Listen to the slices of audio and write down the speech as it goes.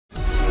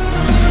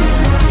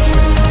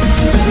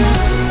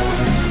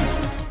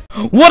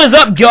What is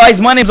up, guys?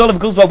 My name's Oliver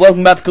Coolspot.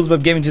 Welcome back to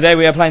Coolspot Gaming. Today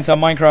we are playing some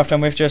Minecraft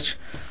and we've just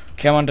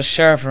come on the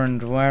server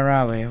and where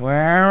are we?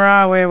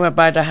 We're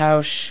by the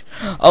house.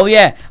 Oh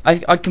yeah,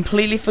 I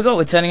completely forgot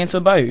we're turning into a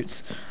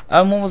boat.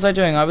 What was I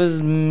doing? I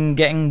was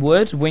getting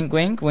wood. Wink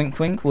wink, wink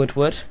wink,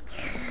 wood.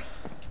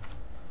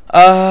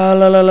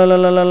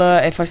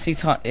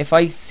 If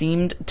I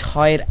seemed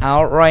tired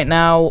out right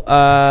now,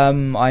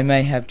 I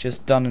may have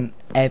just done an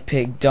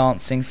epic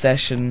dancing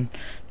session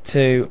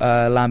to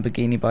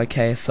Lamborghini by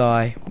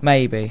KSI.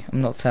 Maybe.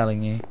 I'm not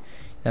telling you.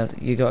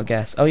 You gotta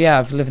guess. Oh yeah,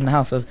 I've lived in the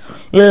house. I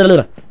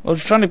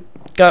was trying to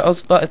go. I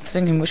was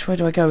thinking, which way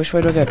do I go? I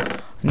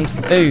need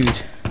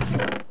food.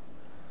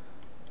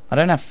 I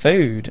don't have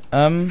food.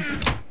 I'll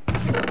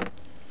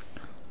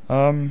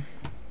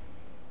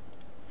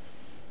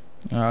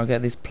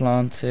get these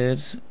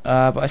planted.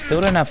 But I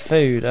still don't have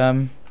food.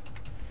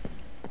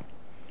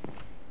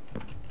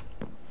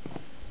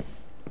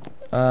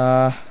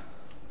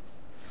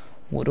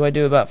 What do I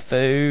do about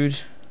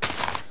food?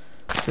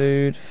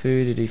 Food. I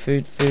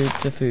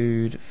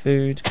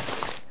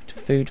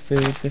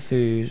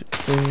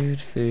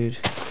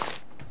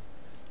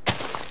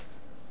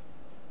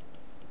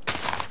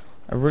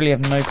really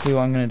have no clue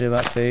what I'm going to do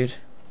about food.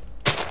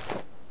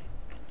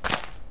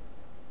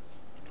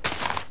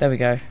 There we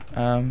go.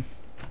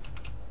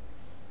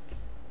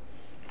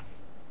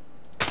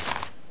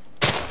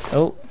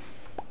 Oh,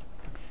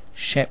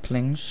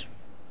 sheplings.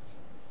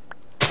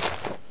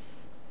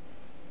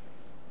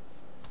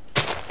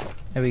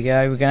 There we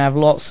go. We're gonna have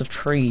lots of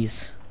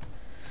trees.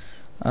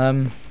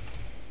 I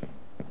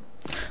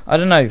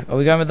don't know. Are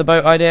we going with the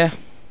boat idea?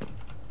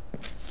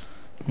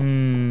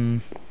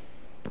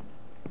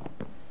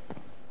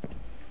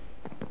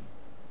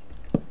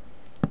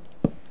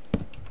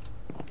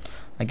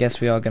 I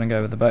guess we are gonna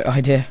go with the boat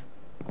idea.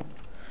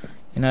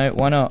 You know,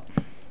 why not?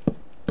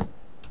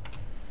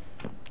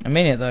 I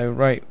mean it though,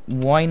 right?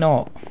 Why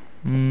not?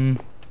 I've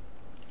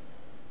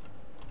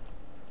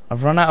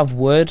run out of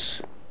wood.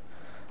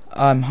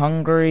 I'm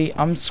hungry.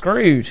 I'm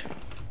screwed.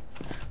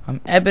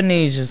 I'm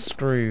Ebenezer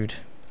screwed.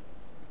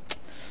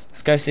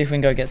 Let's go see if we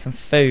can go get some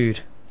food.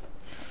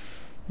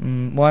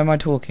 Why am I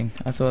talking?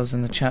 I thought I was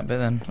in the chat bit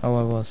then. Oh,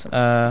 I was.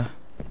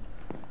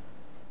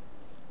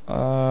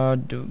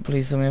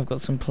 Please tell me I've got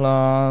some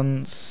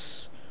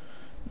plants.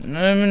 No,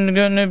 I haven't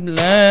got no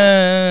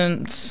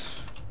plants.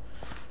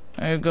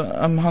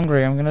 I'm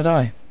hungry. I'm gonna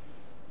die.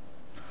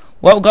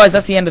 Well, guys,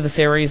 that's the end of the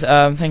series.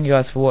 Thank you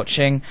guys for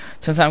watching.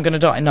 Turns out I'm gonna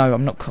die. No,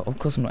 I'm not. Of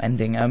course, I'm not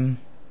ending. I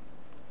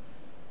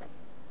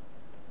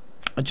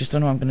just don't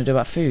know what I'm gonna do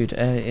about food.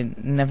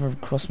 It never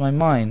crossed my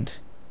mind.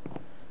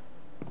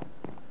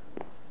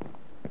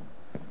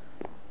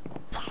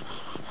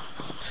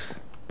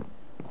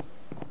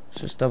 Let's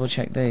just double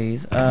check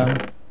these.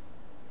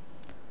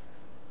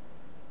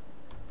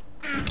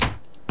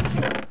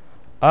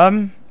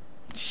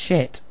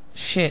 Shit.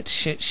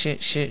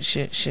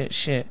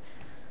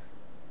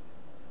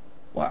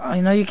 Well,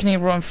 I know you can eat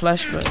rotten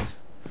flesh, but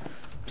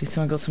please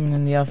tell me I got something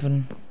in the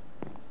oven.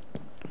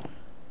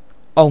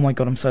 Oh my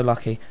god, I'm so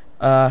lucky.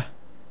 Let's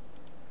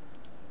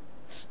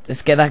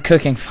get that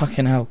cooking.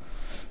 Fucking hell.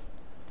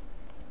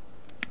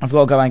 I've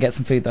got to go out and get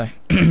some food though.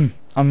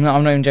 I'm not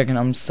even joking.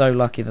 I'm so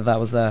lucky that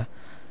was there.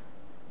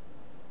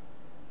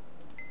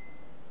 Do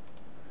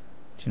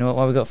you know what?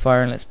 While we got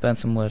fire, and let's burn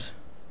some wood.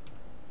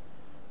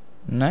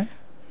 No,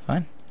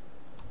 fine.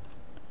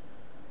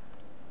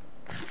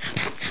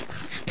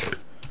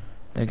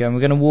 There we go, and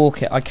we're going to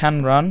walk it. I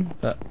can run,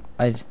 but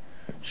I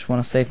just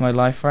want to save my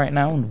life right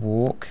now and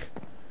walk.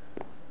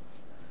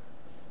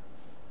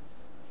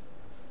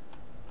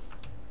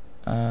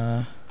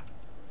 Another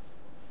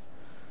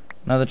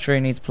tree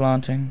needs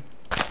planting.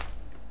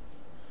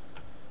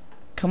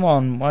 Come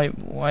on,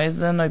 why is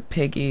there no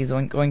piggies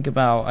oink oink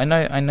about? I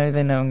know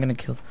they know I'm going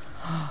to kill.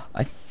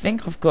 I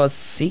think I've got a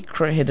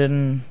secret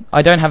hidden.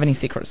 I don't have any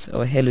secrets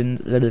or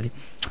hidden.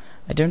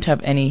 I don't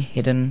have any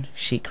hidden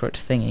secret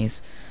thingies.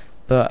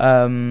 But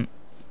I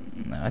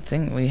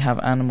think we have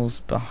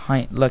animals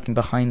lurking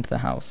behind the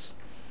house.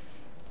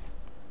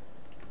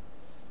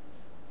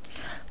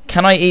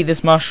 Can I eat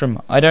this mushroom?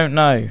 I don't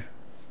know.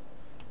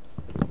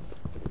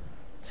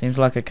 Seems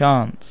like I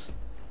can't.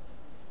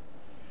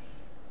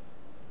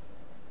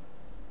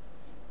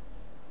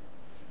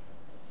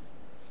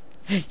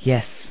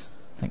 Yes.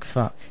 Thank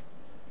fuck.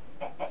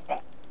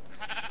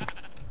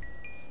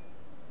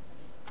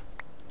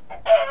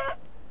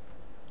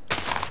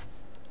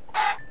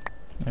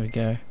 There we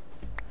go.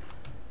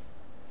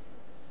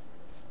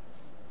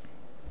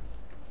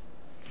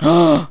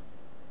 Got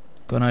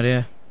an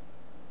idea.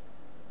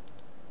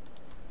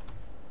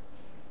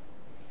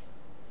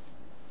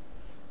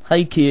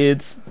 Hey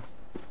kids.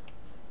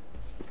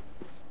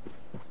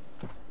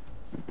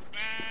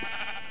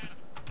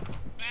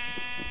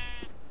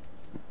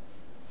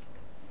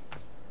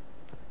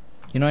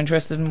 You're not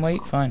interested in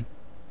wheat? Fine.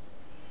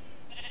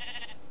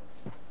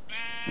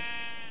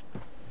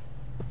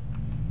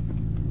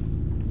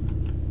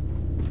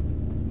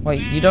 Wait,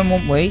 you don't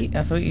want wheat?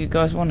 I thought you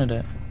guys wanted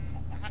it.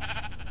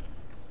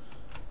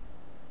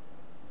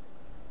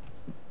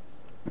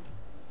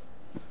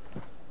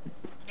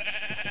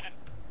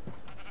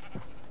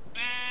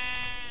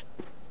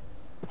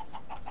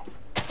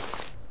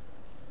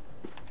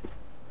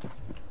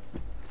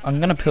 I'm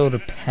gonna build a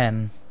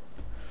pen.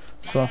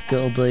 That's what I've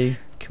got to do.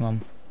 Come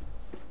on.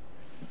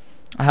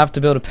 I have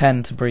to build a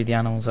pen to breed the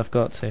animals. I've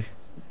got to.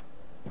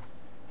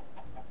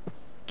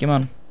 Come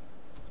on.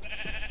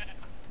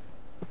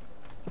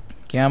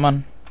 Come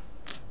on.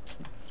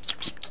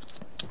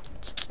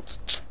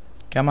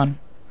 Come on.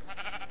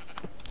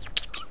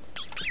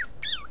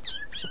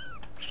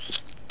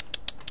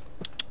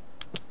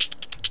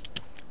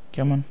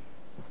 Come on.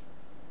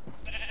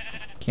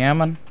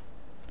 Come on.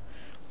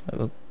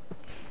 We'll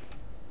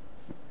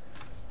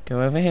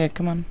go over here,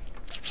 come on.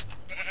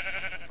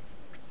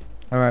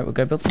 Alright, we'll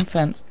go build some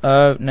fence.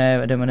 Oh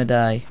no, I don't want to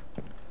die.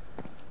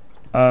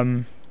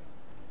 How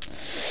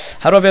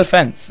do I build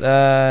fence?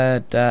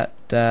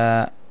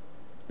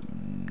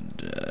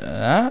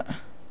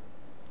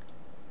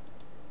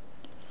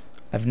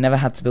 I've never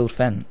had to build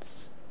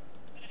fence.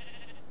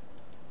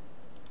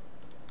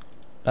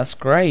 That's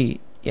great.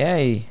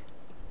 Yay.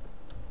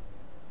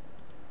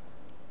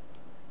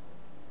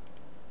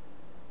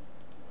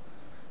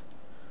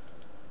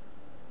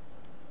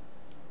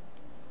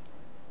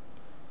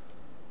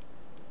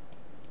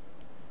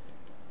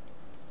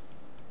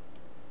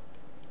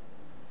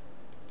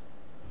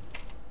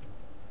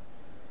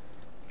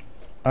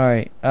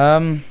 Alright,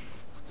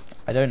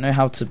 I don't know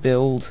how to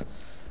build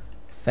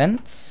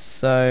fence,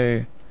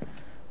 so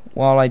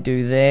while I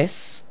do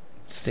this,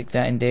 stick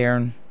that in there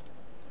and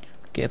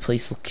get a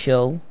police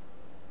kill,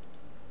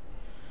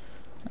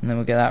 and then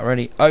we'll get that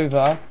ready.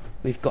 Over,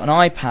 we've got an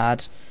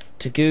iPad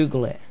to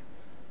Google it.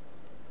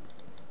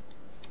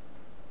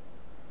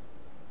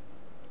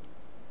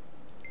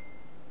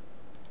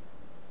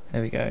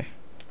 There we go.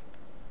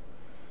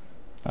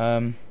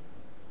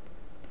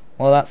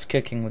 While that's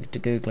cooking, we're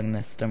Googling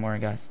this, don't worry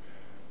guys.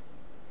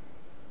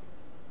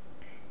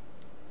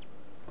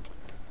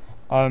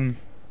 I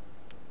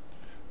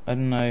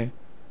don't know,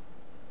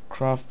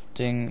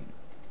 crafting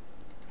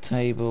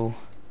table,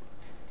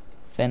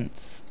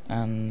 fence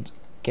and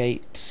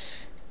gate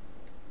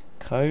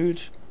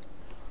code.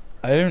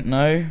 I don't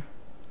know.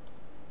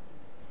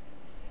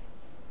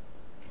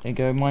 There you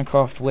go,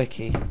 Minecraft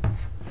wiki.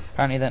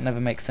 Apparently that never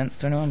makes sense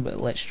to anyone, but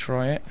let's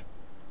try it.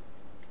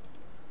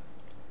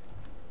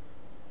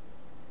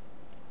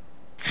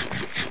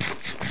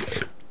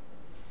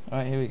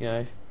 Alright, here we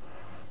go.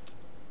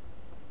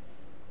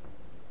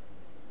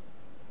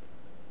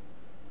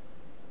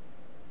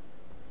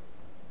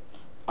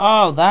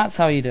 Oh, that's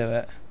how you do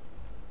it.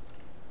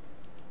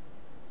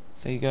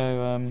 So you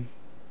go,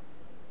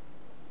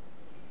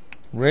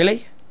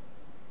 really?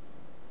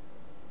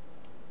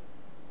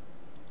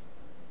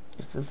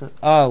 Is this a,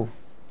 oh.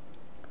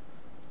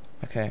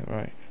 Okay,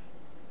 right.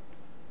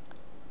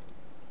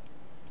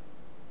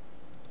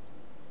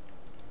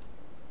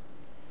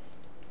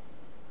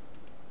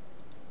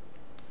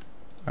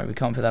 Alright, we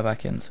can't put that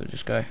back in, so we'll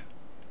just go.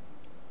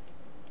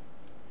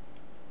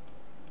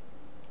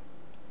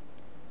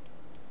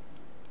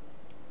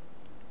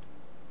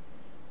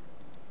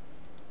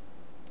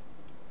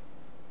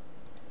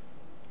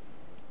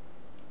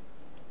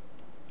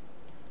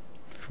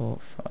 Four,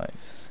 five,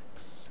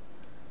 six.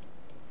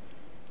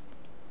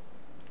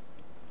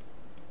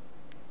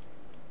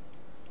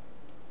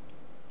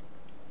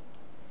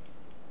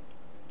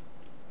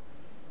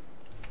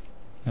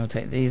 I'll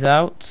take these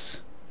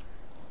out.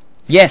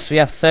 Yes, we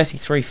have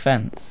 33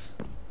 fence.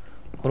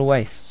 What a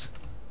waste.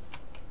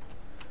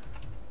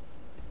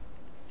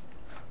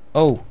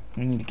 Oh,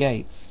 we need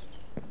gates.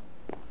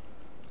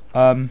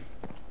 I'm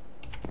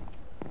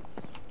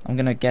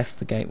gonna guess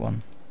the gate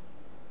one.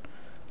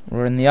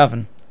 We're in the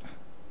oven.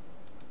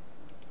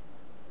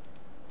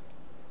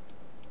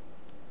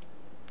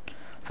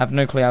 Have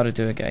no clue how to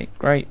do a gate.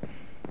 Great.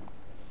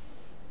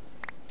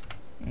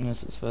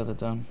 Unless it's further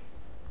down.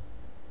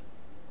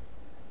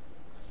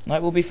 No,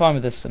 we'll be fine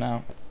with this for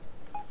now.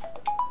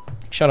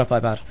 Shut up,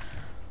 iPad.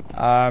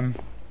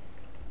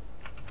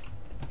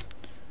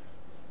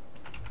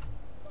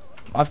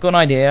 I've got an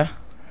idea.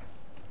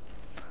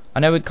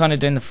 I know we're kind of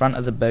doing the front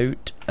as a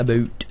boat. A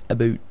boat.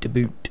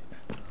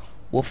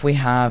 What if we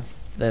have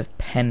the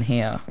pen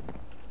here?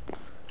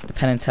 The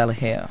pen and teller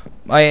here.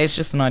 Oh yeah, it's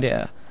just an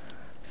idea.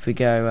 If we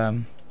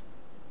go,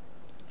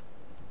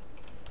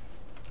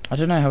 I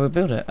don't know how we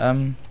build it.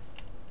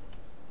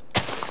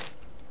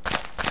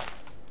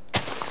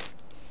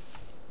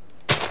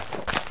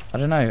 I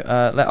don't know.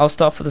 I'll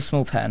start with a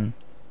small pen.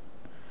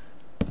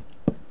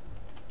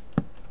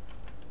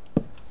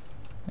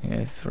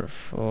 Okay, 3,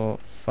 4,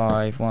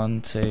 5,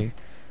 1, 2,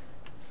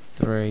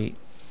 3,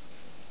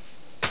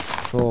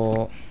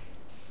 4,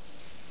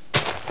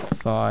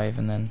 5,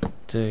 and then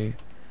 2,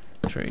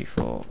 3,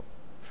 4,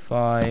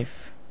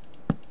 5.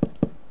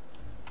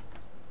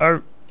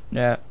 Oh,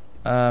 yeah.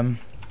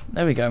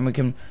 There we go, and we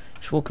can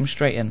just walk them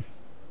straight in.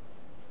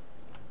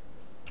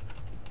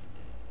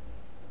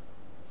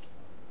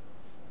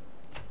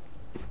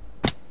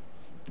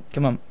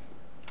 Come on.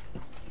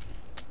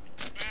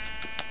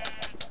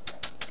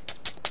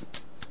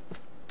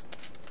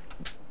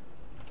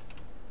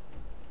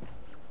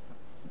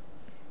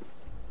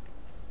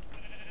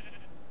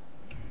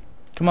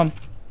 Come on.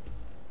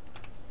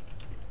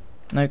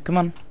 No, come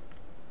on.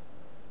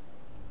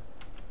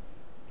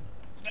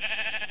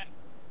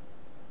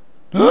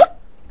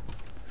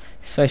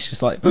 His face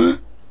just like,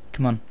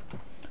 come on.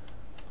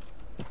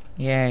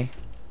 Yay.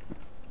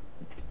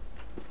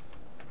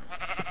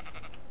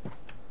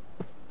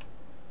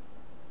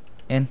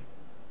 In.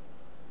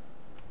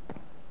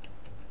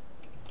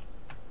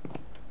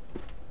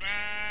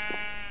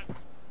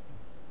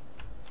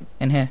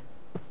 In here.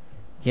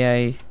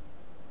 Yay.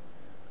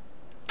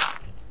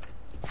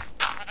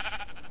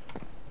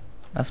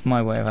 That's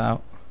my way of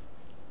out.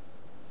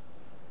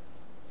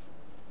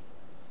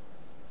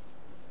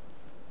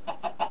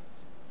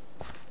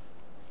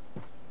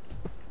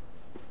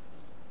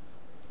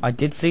 I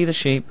did see the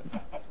sheep.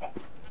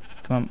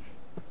 Come on.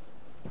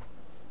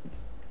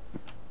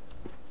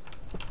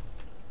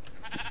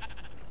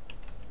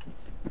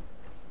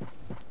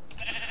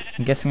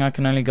 I'm guessing I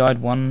can only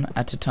guide one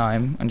at a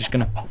time. I'm just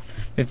gonna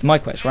move the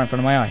mic right in front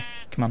of my eye.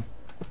 Come on.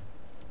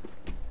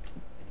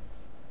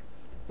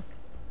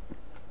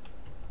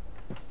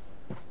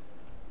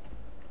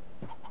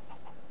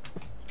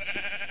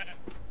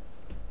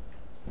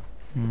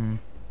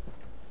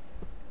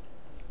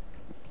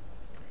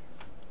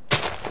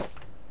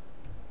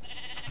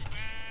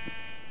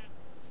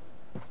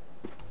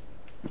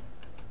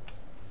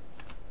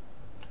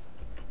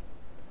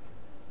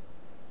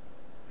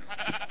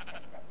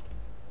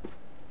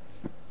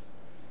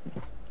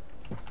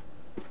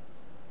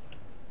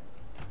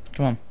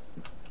 Come on.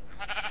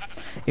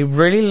 It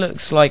really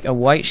looks like a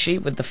white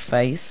sheep with the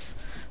face,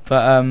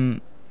 but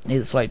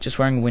it's like just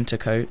wearing a winter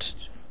coat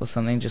or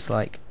something, just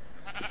like,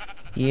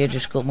 yeah,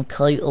 just got my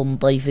coat on,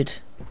 David.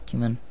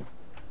 Come on.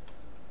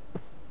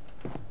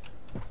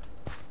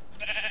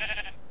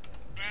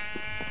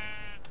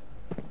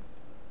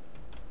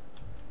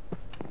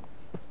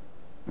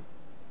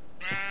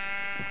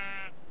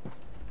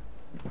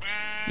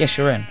 Yes,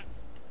 you're in.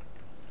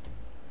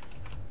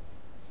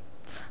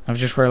 I've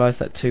just realised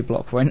that 2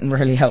 block won't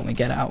really help me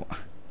get out.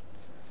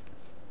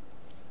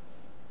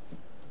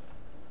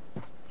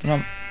 Come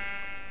on.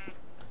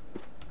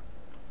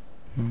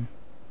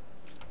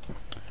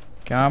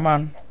 Come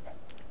on.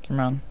 Come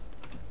on.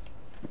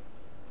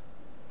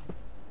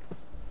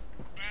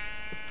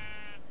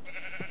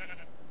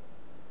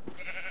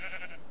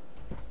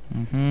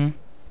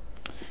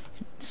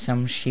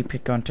 Some sheep are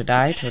going to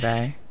die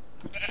today.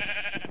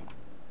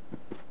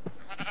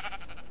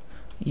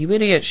 You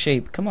idiot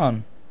sheep, come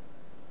on.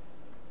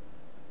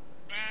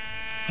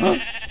 Huh?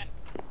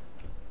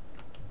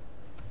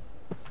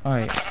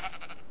 Alright.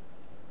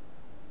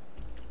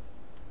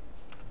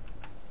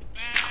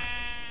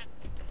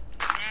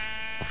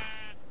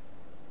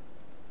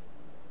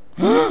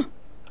 Come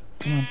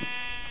on.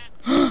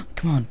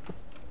 Come on.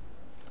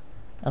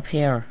 Up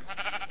here.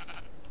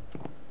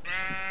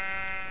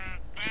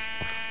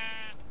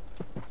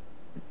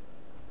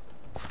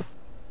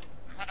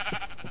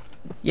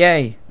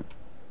 Yay.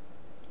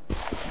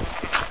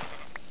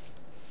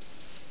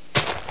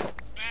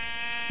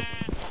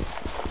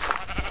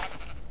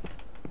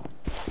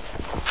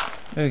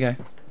 There we go.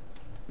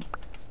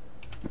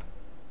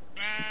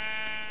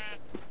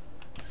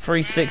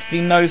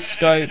 360 no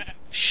scope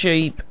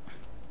sheep.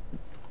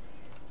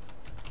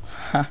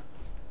 Ha.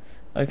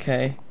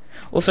 Okay.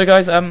 Also,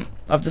 guys,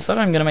 I've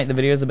decided I'm gonna make the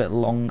videos a bit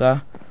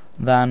longer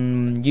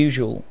than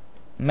usual.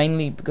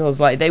 Mainly because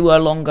like they were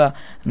longer,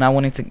 and I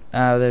wanted to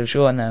they were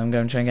short, and then I'm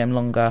going to try and get them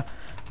longer.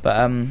 But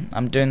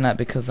I'm doing that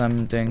because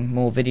I'm doing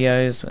more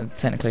videos.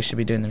 Technically, I should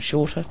be doing them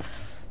shorter.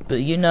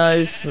 But you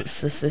know,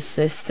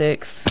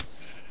 statistics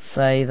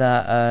say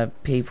that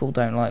people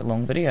don't like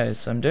long videos,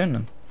 so I'm doing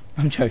them.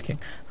 I'm joking.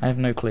 I have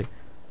no clue.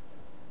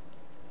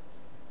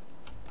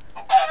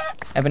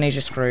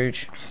 Ebenezer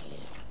Scrooge.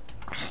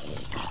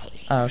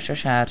 Oh,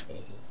 shush had.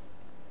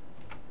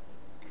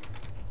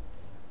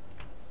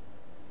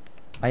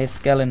 I hear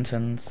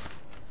skeletons.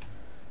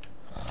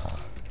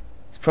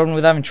 It's a problem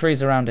with having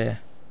trees around here.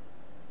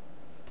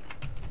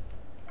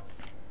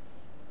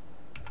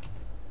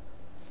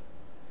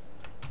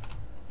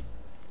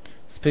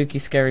 Spooky,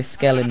 scary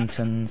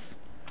skeletons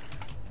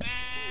that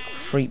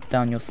creep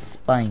down your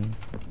spine.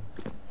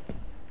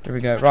 Here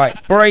we go. Right,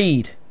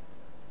 breed.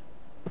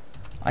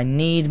 I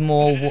need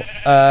more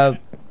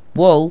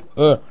wool.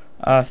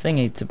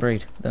 Thingy to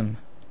breed them.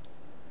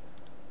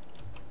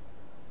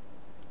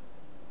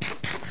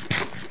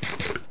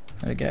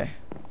 There we go.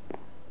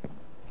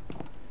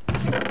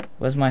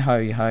 Where's my hoe,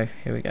 you hoe?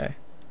 Here we go.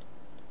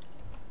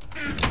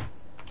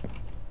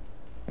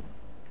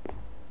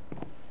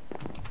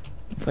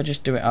 If I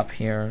just do it up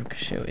here,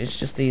 it's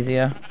just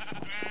easier.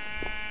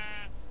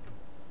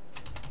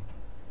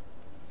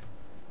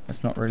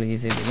 It's not really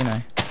easy, but you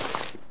know.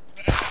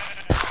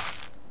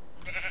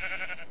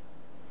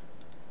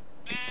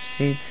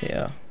 Seeds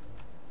here.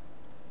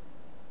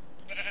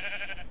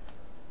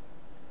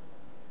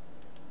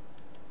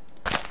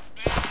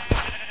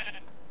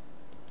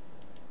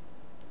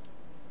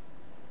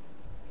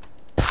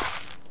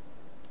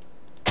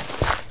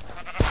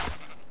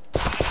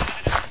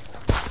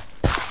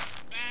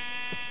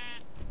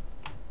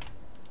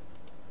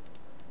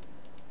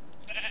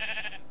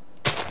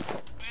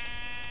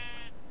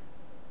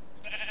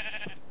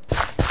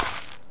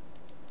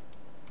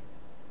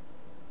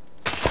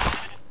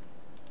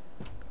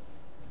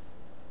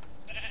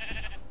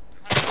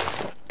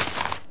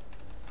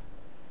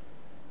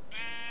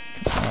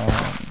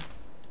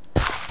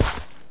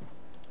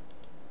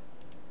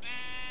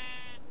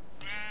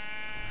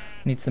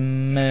 Need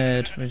some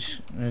mud,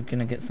 which we're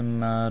gonna get some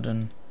mud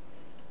and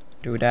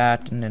do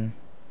that, and then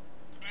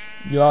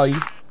yay.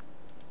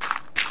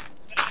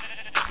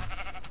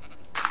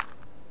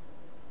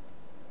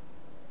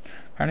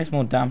 Apparently it's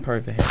more damp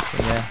over here,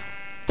 so yeah.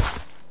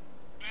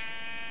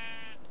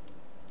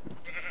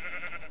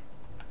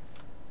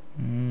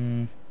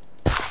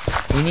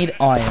 We need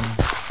iron.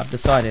 I've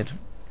decided.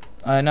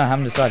 No, I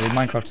haven't decided.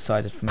 Minecraft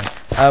decided for me.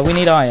 We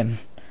need iron.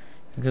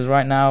 Because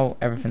right now,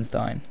 everything's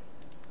dying.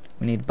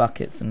 We need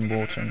buckets and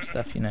water and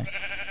stuff, you know.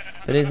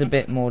 But it is a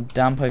bit more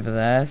damp over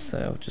there, so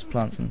I'll just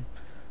plant some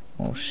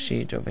more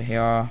sheet over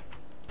here.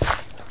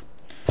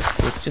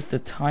 So it's just a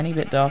tiny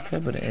bit darker,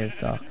 but it is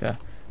darker,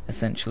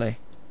 essentially.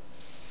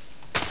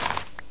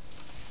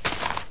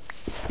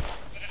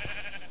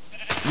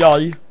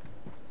 Yay!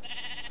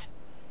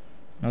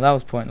 Well, that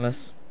was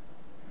pointless.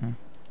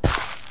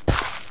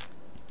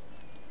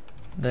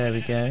 There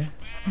we go.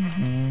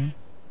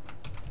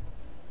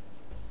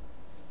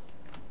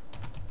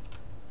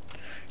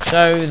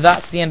 So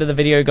that's the end of the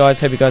video,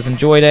 guys. Hope you guys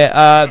enjoyed it.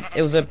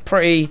 It was a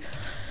pretty...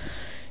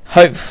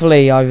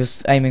 Hopefully I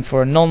was aiming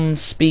for a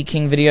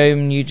non-speaking video,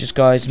 and you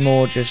guys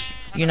more just,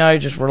 you know,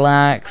 just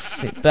relax,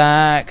 sit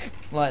back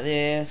like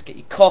this, get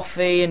your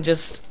coffee and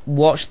just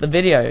watch the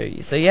video.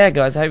 So yeah,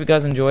 guys, I hope you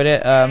guys enjoyed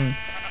it.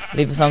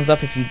 Leave a thumbs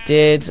up if you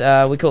did.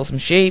 We caught some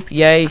sheep.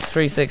 Yay,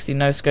 360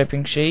 no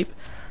scoping sheep.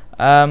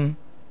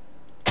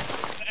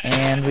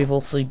 And we've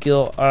also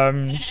got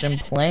some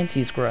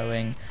planties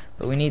growing,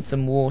 but we need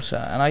some water.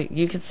 And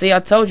you can see, I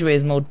told you it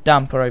is more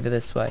damper over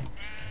this way,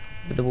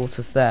 but the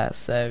water's there,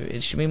 so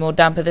it should be more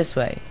damper this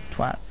way,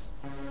 twats.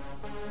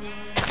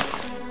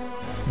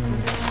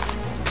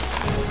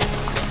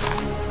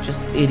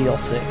 Just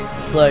idiotic.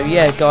 So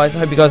yeah, guys, I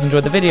hope you guys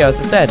enjoyed the video. As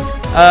I said,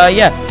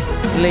 yeah,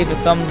 leave a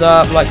thumbs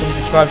up, like, comment,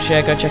 subscribe,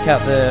 share. Go check out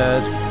the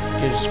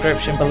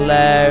description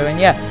below, and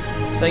yeah.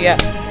 So yeah,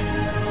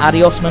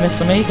 adios,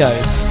 mis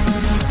amigos.